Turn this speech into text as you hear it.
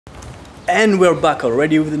And we're back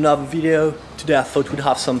already with another video. Today I thought we'd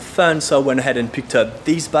have some fun, so I went ahead and picked up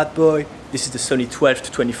this bad boy. This is the Sony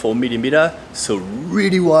 12-24mm, so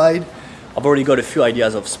really wide. I've already got a few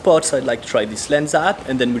ideas of spots I'd like to try this lens at,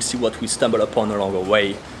 and then we'll see what we stumble upon along the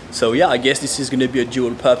way. So yeah, I guess this is going to be a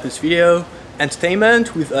dual purpose video.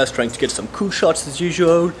 Entertainment, with us trying to get some cool shots as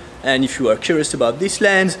usual. And if you are curious about this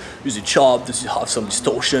lens, is it sharp, does it have some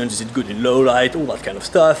distortions, is it good in low light, all that kind of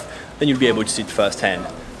stuff, then you'll be able to see it firsthand.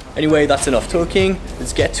 Anyway, that's enough talking,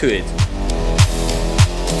 let's get to it.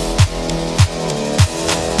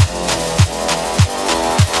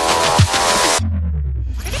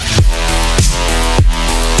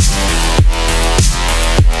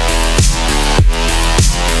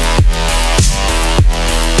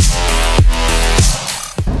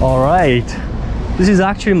 Alright, this is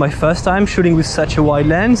actually my first time shooting with such a wide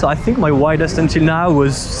lens. I think my widest until now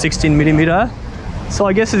was 16mm. So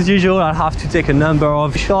I guess as usual I'll have to take a number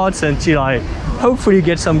of shots until I hopefully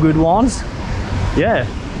get some good ones. Yeah.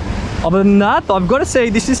 Other than that, I've got to say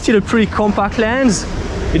this is still a pretty compact lens.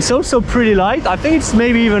 It's also pretty light. I think it's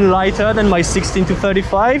maybe even lighter than my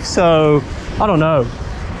 16-35, so I don't know.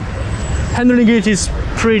 Handling it is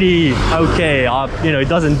pretty okay. You know, it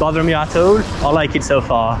doesn't bother me at all. I like it so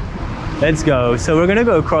far. Let's go. So we're gonna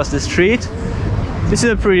go across the street. This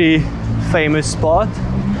is a pretty famous spot.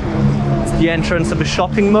 It's the entrance of a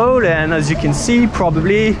shopping mall, and as you can see,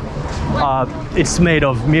 probably it's made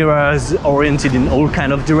of mirrors oriented in all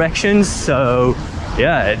kind of directions. So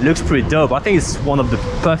yeah, it looks pretty dope. I think it's one of the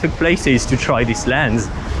perfect places to try this lens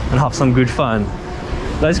and have some good fun.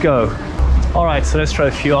 Let's go. All right, so let's try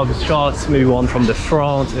a few other shots. Maybe one from the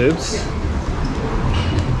front. Oops.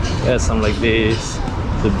 Yeah, something like this.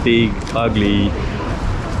 The big, ugly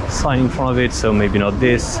sign in front of it, so maybe not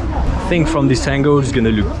this. I think from this angle it's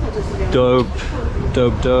gonna look dope,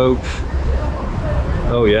 dope, dope.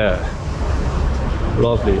 Oh yeah,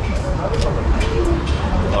 lovely.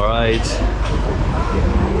 All right,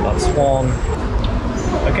 that's one.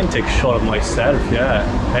 I can take a shot of myself, yeah.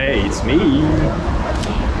 Hey, it's me.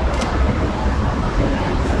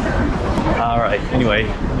 All right, anyway,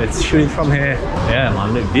 let's shoot it from here. Yeah,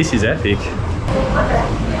 man, look, this is epic.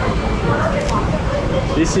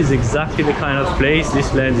 This is exactly the kind of place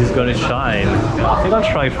this lens is gonna shine. Yeah, I think I'll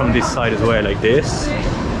try from this side as well, like this.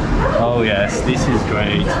 Oh yes, this is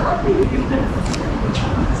great.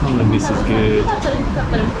 Something like this is good.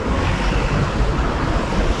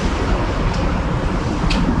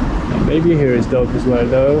 Maybe here is dope as well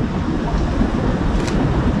though.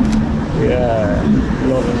 Yeah,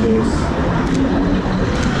 loving this.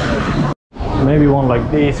 Maybe one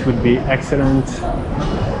like this would be excellent.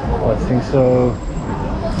 I think so.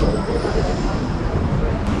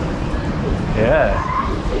 Yeah.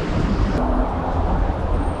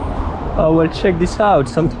 Oh well, check this out.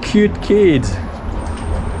 Some cute kids.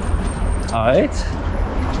 Alright.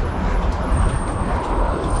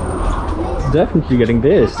 Definitely getting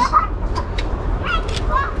this.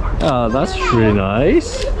 Oh, that's really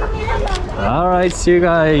nice. Alright, see you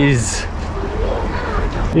guys.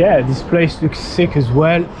 Yeah, this place looks sick as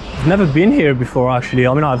well. I've never been here before actually.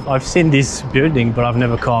 I mean, I've seen this building, but I've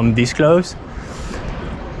never come this close.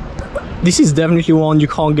 This is definitely one you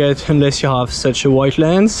can't get unless you have such a wide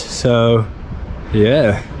lens, so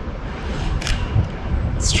yeah.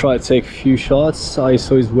 Let's try to take a few shots.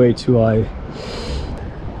 ISO is way too high.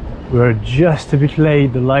 We're just a bit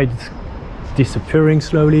late, the light is disappearing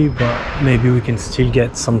slowly, but maybe we can still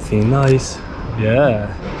get something nice.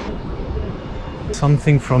 Yeah.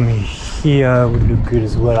 Something from here would look good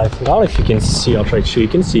as well. I think. I don't know if you can see. I'll try to show you.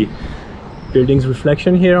 You can see building's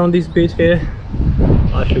reflection here on this bit here.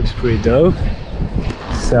 That looks pretty dope.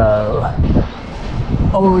 So,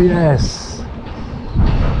 oh yes,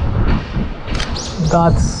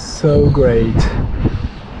 that's so great.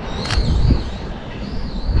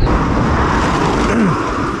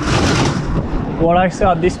 Well, I say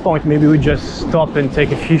at this point, maybe we just stop and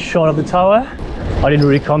take a few shots of the tower. I didn't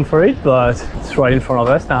really come for it, but it's right in front of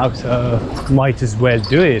us now, so might as well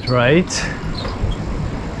do it, right?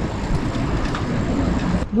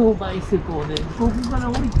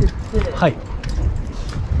 Hi.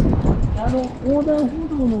 横断歩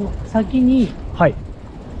道の先に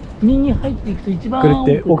右入っていくと一番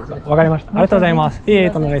奥です。わかりました。ありがとうございます。いえいえ、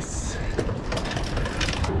とんでもないです。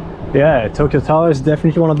Yeah, Tokyo Tower is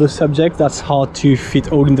definitely one of those subjects that's hard to fit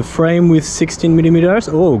all in the frame with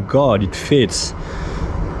 16mm. Oh god, it fits.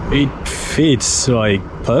 It fits like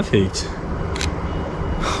perfect.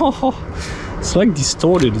 It's like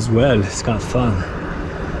distorted as well. It's kind of fun.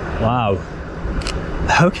 Wow.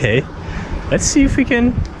 Okay, let's see if we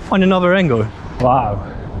can find another angle. Wow.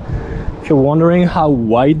 you're wondering how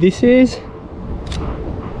wide this is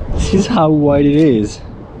how wide it is.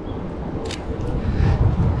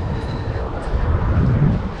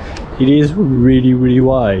 It is really, really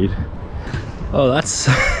wide. Oh, that's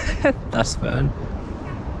that's fun.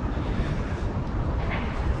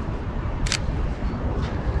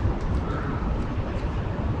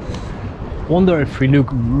 Wonder if we look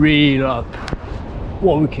real up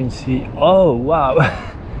what we can see. Oh wow.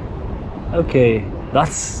 Okay,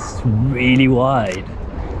 that's really wide.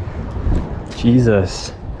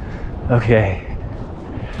 Jesus. Okay,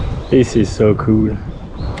 this is so cool.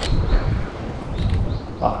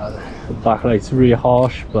 The backlight's really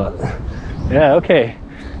harsh, but yeah, okay.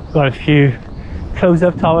 Got a few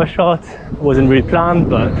close-up tower shots. Wasn't really planned,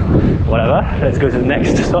 but whatever. Let's go to the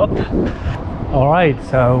next stop. All right,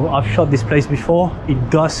 so I've shot this place before. It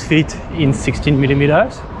does fit in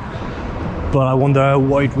 16mm, but I wonder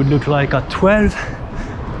what it would look like at 12.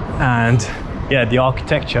 And yeah, the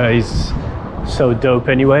architecture is so dope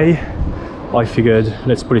anyway. I figured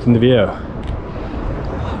let's put it in the video.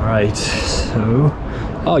 All right, so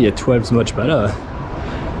oh yeah, 12's much better.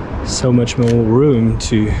 So much more room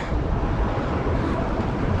to.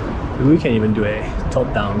 We can even do a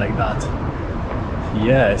top down like that.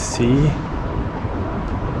 Yeah, see,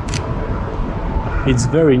 it's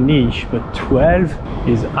very niche, but 12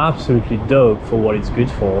 is absolutely dope for what it's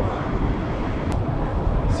good for.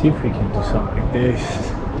 See if we can do something like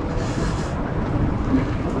this.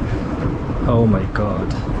 Oh my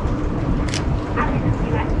god.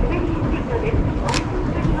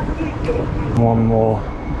 One more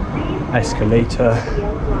escalator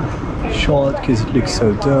shot because it looks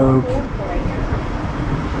so dope.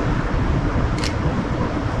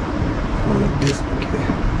 Like this, okay.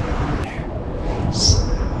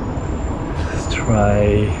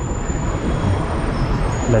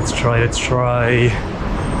 Let's try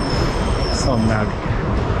some now.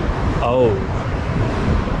 Oh,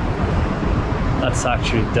 that's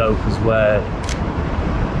actually dope as well.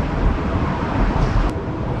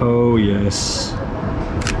 Oh yes.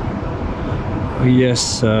 Oh yes,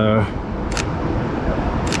 sir.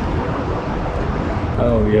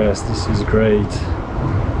 Oh yes, this is great.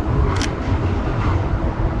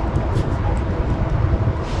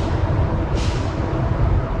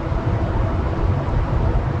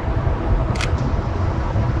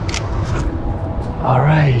 All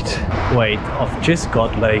right. Wait, I've just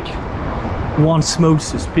got like one small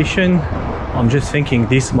suspicion. I'm just thinking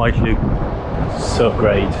this might look so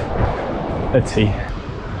great. Let's see.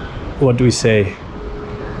 What do we say?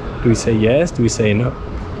 Do we say yes? Do we say no?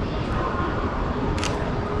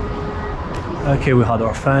 Okay, we had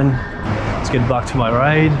our fun. Let's get back to my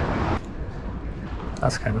ride.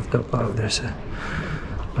 That's kind of dope. Oh,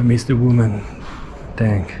 I missed the woman.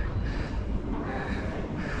 Dang.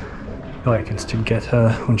 Oh, I can still get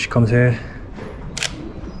her when she comes here.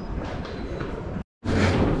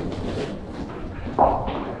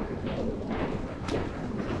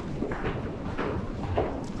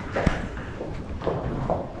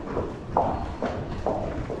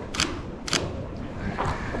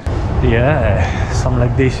 Yeah, something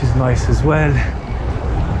like this is nice as well.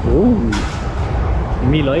 Ooh,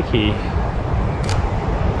 me likey.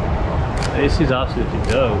 This is absolutely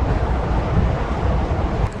dope.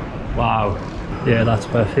 Wow, yeah, that's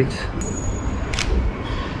perfect.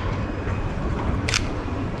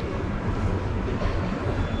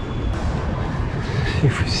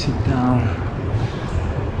 If we sit down.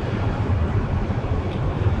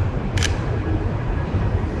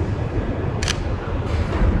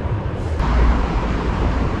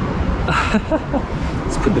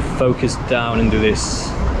 Let's put the focus down and do this.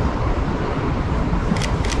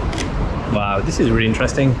 Wow, this is really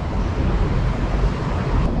interesting.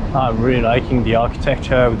 I'm really liking the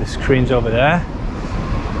architecture with the screens over there.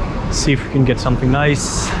 See if we can get something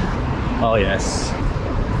nice. Oh yes,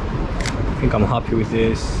 I think I'm happy with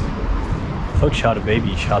this. Fuck, shot a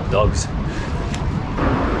baby, shot dogs.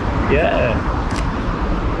 Yeah,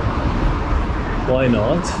 why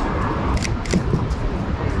not?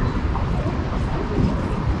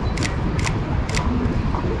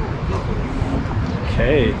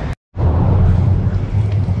 Okay.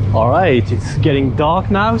 All right, it's getting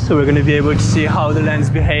dark now, so we're going to be able to see how the lens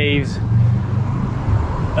behaves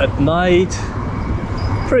at night.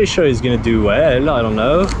 Pretty sure it's going to do well, I don't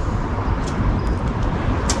know.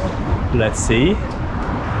 Let's see.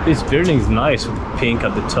 This building's nice with the pink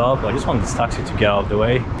at the top. I just want this taxi to get out of the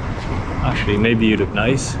way. Actually, maybe you look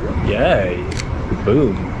nice. Yay.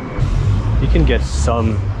 Boom. You can get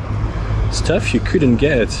some stuff you couldn't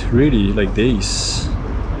get really like this.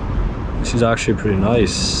 This is actually pretty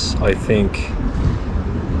nice, I think.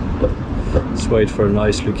 Let's wait for a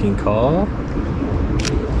nice looking car.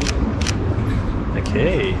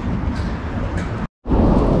 Okay.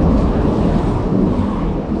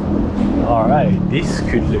 Alright, this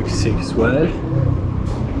could look sick as well.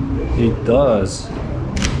 It does.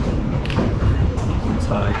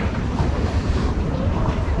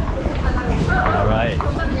 Alright.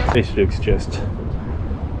 This looks just...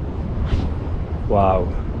 wow.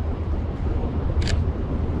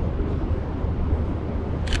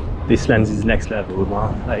 This lens is next level,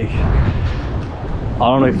 man. Like, I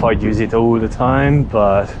don't know if I'd use it all the time,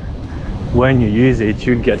 but when you use it,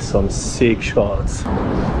 you'll get some sick shots.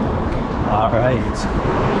 Alright,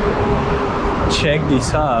 check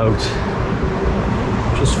this out.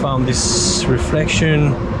 Just found this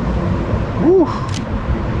reflection. Woo.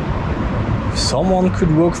 If someone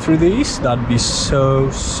could walk through this, that'd be so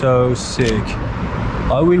sick.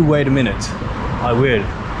 I will wait a minute. I will.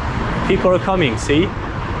 People are coming, see?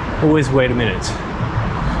 Always wait a minute.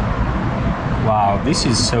 Wow, this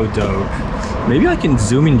is so dope. Maybe I can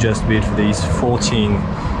zoom in just a bit for these 14.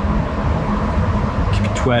 Keep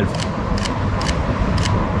it 12.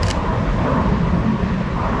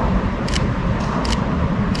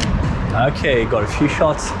 Okay, got a few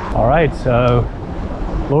shots. Alright, so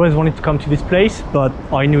I always wanted to come to this place, but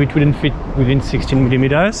I knew it wouldn't fit within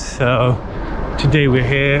 16mm, so today we're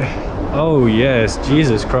here. Oh yes,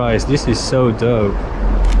 Jesus Christ, this is so dope.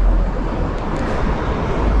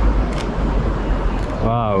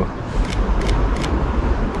 Wow.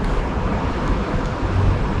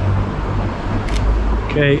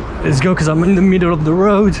 Okay, let's go, because I'm in the middle of the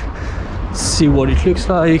road. See what it looks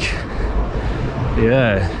like.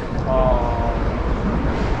 Yeah.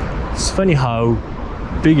 It's funny how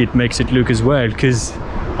big it makes it look as well, because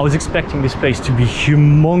I was expecting this place to be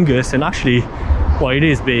humongous, and actually, well, it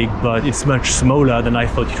is big, but it's much smaller than I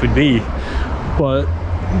thought it would be. But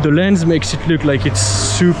the lens makes it look like it's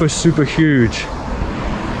super huge.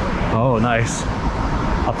 Oh, nice.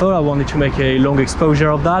 I thought I wanted to make a long exposure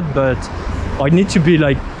of that, but I need to be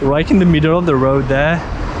like right in the middle of the road there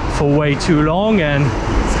for way too long, and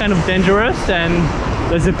it's kind of dangerous. And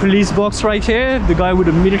there's a police box right here. The guy would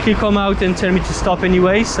immediately come out and tell me to stop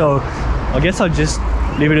anyway, so I guess I'll just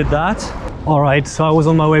leave it at that. Alright, so I was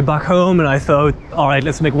on my way back home and I thought, alright,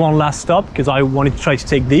 let's make one last stop, because I wanted to try to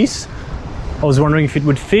take this. I was wondering if it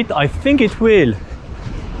would fit. I think it will.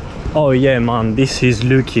 Oh yeah, man, this is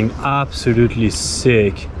looking absolutely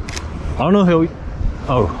sick. I don't know how...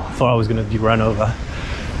 oh, I thought I was gonna be run over.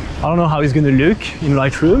 I don't know how it's gonna look in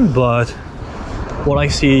Lightroom, but what I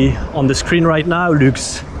see on the screen right now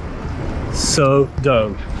looks so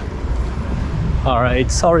dope. Alright,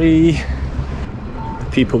 sorry. The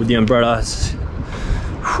people with the umbrellas.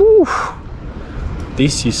 Whew.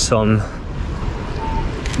 This is some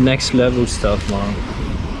next level stuff, man.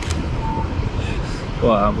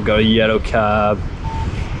 Wow, we got a yellow cab.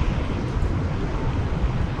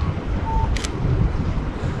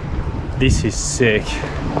 This is sick.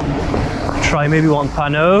 Try maybe one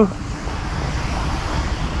pano,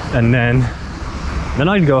 and then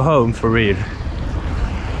I'd go home for real.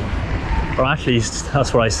 Or at least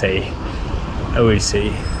that's what I say. I will see.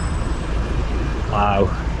 Wow.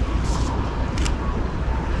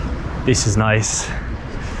 This is nice.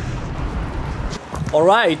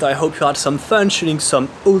 Alright, I hope you had some fun shooting some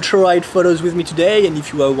ultra-wide photos with me today, and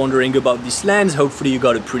if you were wondering about this lens, hopefully you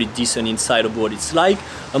got a pretty decent insight of what it's like.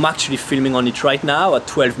 I'm actually filming on it right now at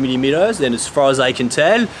 12mm, and as far as I can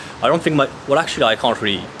tell, I don't think well, actually I can't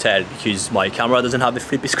really tell because my camera doesn't have the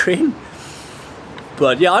flippy screen.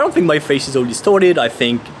 But yeah, I don't think my face is all distorted. I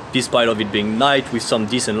think despite of it being night with some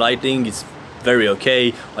decent lighting, it's very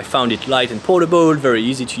okay. I found it light and portable, very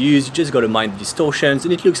easy to use. You just gotta mind the distortions,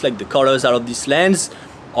 and it looks like the colors out of this lens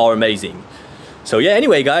are amazing. So yeah,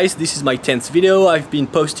 anyway guys, this is my 10th video. I've been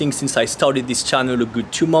posting since I started this channel a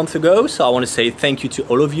good 2 months ago, so I want to say thank you to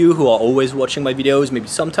all of you who are always watching my videos, maybe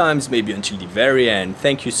sometimes, maybe until the very end.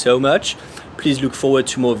 Thank you so much. Please look forward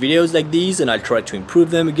to more videos like these, and I'll try to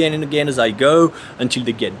improve them again and again as I go until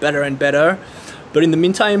they get better and better. But in the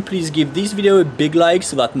meantime, please give this video a big like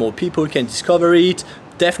so that more people can discover it.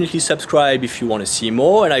 Definitely subscribe if you want to see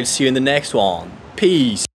more, and I'll see you in the next one.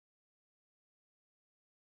 Peace!